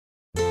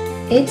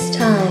It's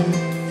time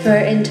for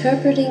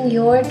Interpreting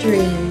Your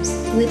Dreams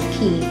with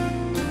Keith.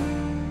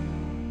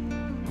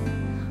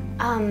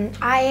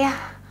 I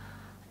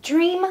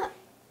dream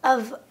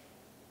of,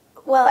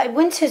 well, I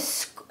went to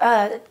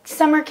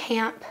summer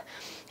camp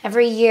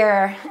every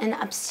year in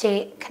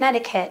upstate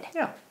Connecticut.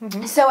 Yeah.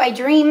 Mm-hmm. So I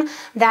dream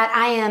that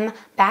I am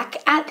back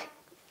at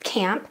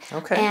camp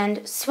Okay.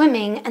 and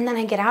swimming, and then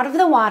I get out of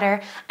the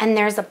water and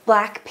there's a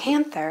black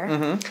panther.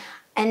 Mm-hmm.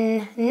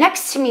 And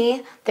next to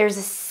me, there's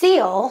a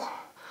seal,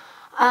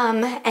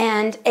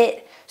 and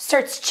it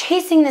starts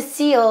chasing the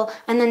seal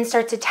and then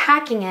starts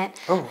attacking it.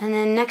 Oh. And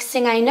then next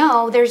thing I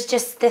know, there's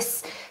just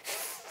this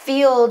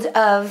field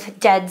of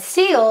dead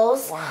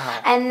seals.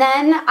 Wow. And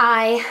then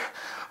I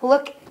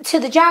look to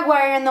the jaguar,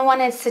 and the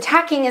one it's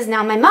attacking is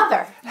now my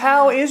mother.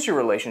 How is your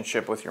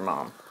relationship with your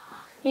mom?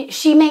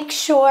 She makes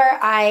sure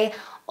I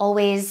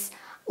always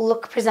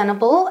look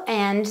presentable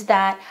and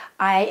that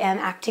I am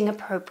acting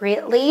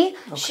appropriately.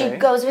 Okay. She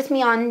goes with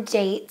me on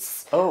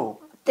dates. Oh.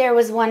 There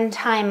was one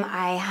time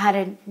I had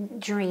a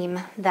dream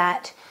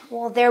that,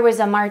 well, there was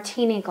a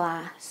martini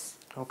glass.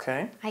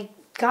 Okay. I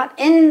got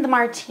in the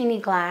martini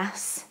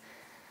glass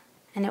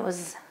and it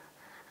was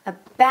a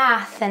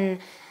bath and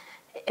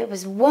it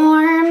was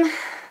warm.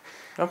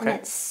 Okay. And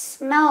it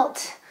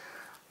smelt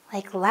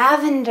like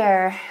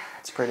lavender.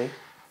 It's pretty.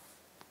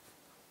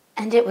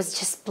 And it was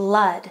just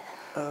blood.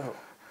 Oh.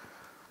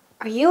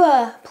 Are you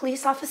a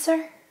police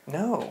officer?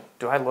 No.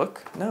 Do I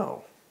look?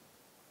 No.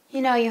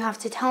 You know you have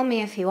to tell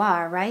me if you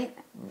are, right?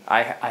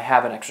 I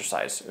have an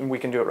exercise, and we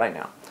can do it right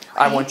now. Okay.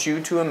 I want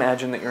you to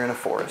imagine that you're in a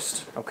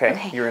forest, okay?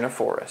 Okay. You're in a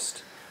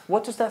forest.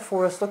 What does that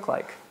forest look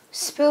like?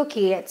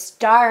 Spooky, it's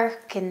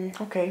dark, and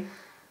Okay.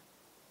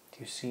 Do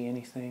you see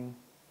anything?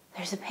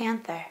 there's a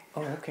panther.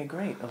 Oh, okay,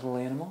 great. A little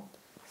animal?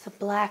 It's a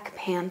black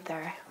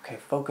panther. Okay,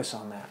 focus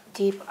on that.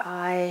 Deep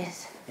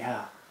eyes.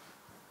 Yeah.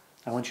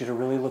 I want you to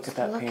really look at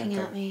that Looking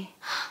panther. at me.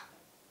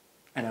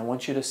 And I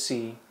want you to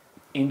see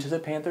into the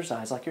panther's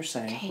eyes, like you're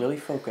saying. Okay. Really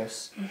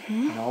focus.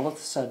 And all of a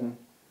sudden,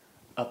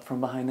 up from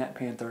behind that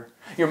panther,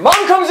 your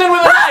mom comes in with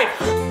a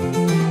knife!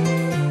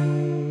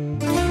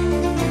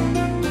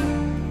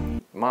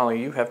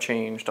 Molly, you have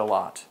changed a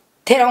lot.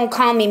 They don't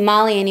call me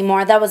Molly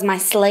anymore. That was my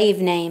slave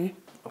name.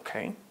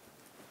 Okay.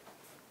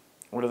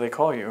 What do they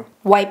call you?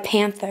 White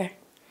Panther.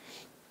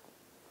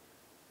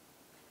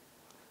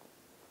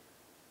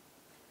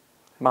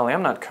 Molly,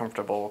 I'm not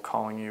comfortable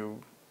calling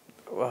you,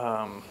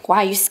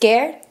 Why, you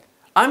scared?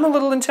 I'm a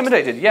little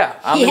intimidated, yeah.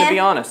 I'm Yeah? gonna be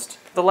honest.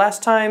 The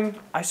last time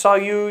I saw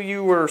you,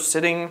 you were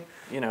sitting,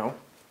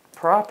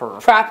 proper.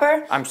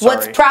 Proper? I'm sorry.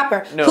 What's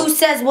proper? No. Who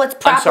says what's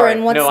I'm proper sorry.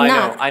 and what's no,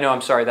 not? I know, I'm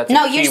sorry, that's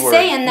No, a key you're word.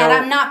 saying that No.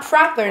 I'm not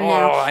proper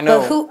now. Oh, I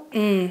know. But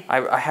who?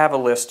 I have a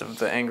list of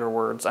the anger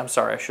words. I'm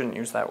sorry, I shouldn't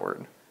use that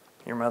word.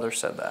 Your mother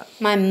said that.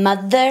 My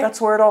mother?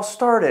 That's where it all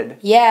started.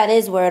 Yeah, it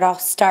is where it all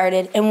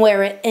started and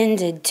where it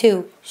ended,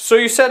 too. So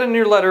you said in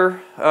your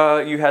letter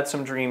you had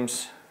some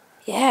dreams.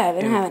 Yeah,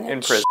 I've been having in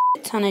a prison.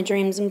 ton of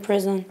dreams in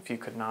prison. If you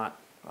could not,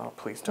 oh,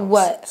 please don't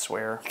What?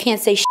 swear. You can't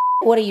say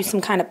What are you, some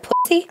kind of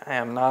pussy? I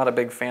am not a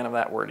big fan of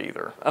that word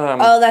either.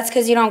 Oh, that's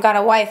because you don't got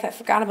a wife. I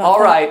forgot about that.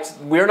 All right,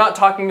 we're not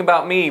talking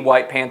about me,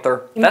 White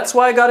Panther. That's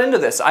why I got into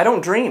this. I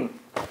don't dream,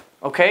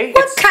 okay?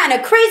 What kind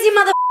of crazy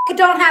motherfucker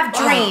don't have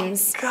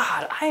dreams? Oh,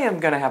 God, I am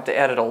going to have to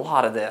edit a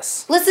lot of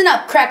this. Listen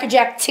up,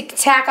 Crackerjack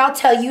Tic-Tac. I'll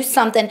tell you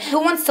something. Who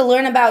wants to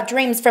learn about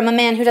dreams from a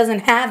man who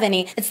doesn't have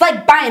any? It's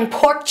like buying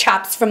pork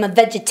chops from a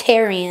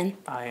vegetarian.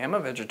 I am a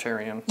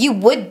vegetarian. You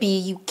would be,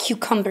 you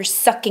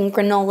cucumber-sucking,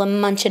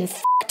 granola-munching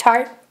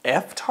f***tart.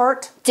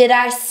 F-tart? Did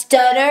I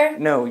stutter?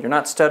 No, you're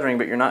not stuttering,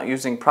 but you're not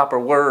using proper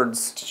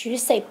words. Did you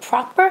just say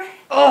proper?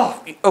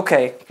 Oh,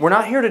 okay. We're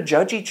not here to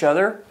judge each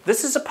other.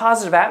 This is a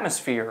positive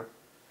atmosphere,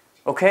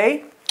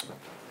 okay?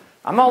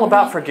 I'm all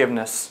about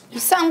forgiveness. You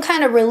some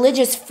kind of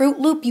religious Fruit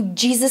Loop, you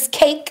Jesus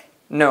cake?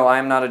 No, I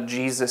am not a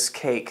Jesus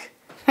cake.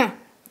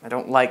 I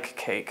don't like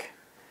cake.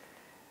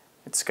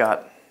 It's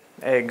got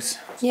eggs.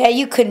 Yeah,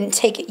 you couldn't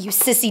take it, you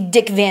sissy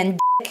Dick Van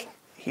Dick.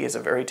 He is a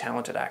very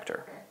talented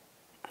actor.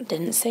 I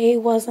didn't say he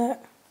wasn't.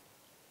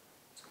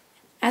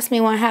 Ask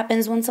me what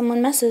happens when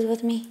someone messes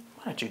with me.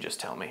 Why don't you just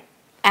tell me?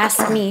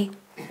 Ask me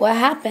what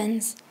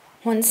happens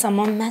when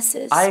someone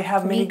messes I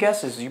have with many me.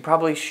 guesses. You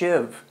probably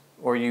shiv,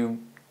 or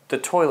the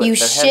toilet. You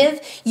that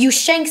shiv? You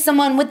shank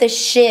someone with a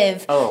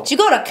shiv. Oh. Did you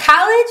go to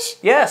college?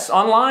 Yes,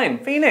 online.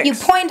 Phoenix. You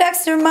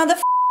Poindexter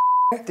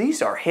motherfucker.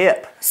 These are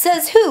hip.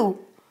 Says who?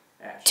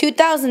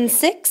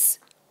 2006?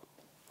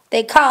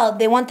 They called.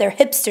 They want their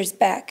hipsters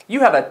back. You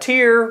have a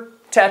tear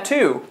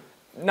tattoo.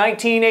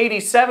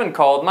 1987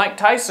 called Mike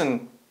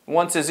Tyson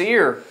wants his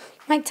ear.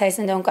 Mike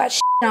Tyson don't got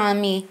shit on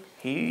me.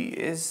 He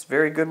is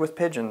very good with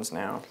pigeons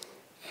now.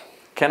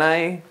 Can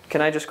I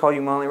just call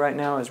you Molly right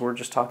now as we're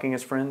just talking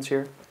as friends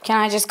here? Can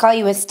I just call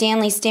you a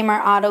Stanley Steamer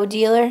auto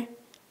dealer?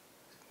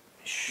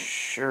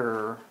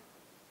 Sure.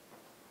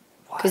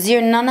 Because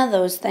you're none of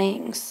those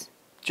things.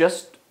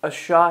 Just a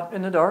shot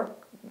in the dark.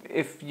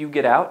 If you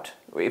get out,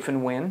 if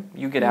and when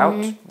you get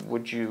out,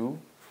 would you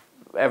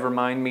ever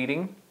mind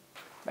meeting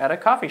at a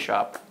coffee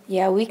shop?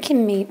 Yeah, we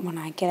can meet when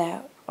I get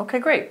out. Okay,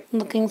 great.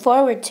 Looking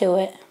forward to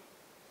it.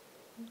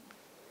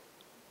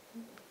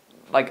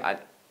 Like,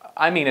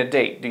 I mean a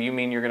date. Do you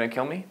mean you're gonna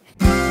kill me?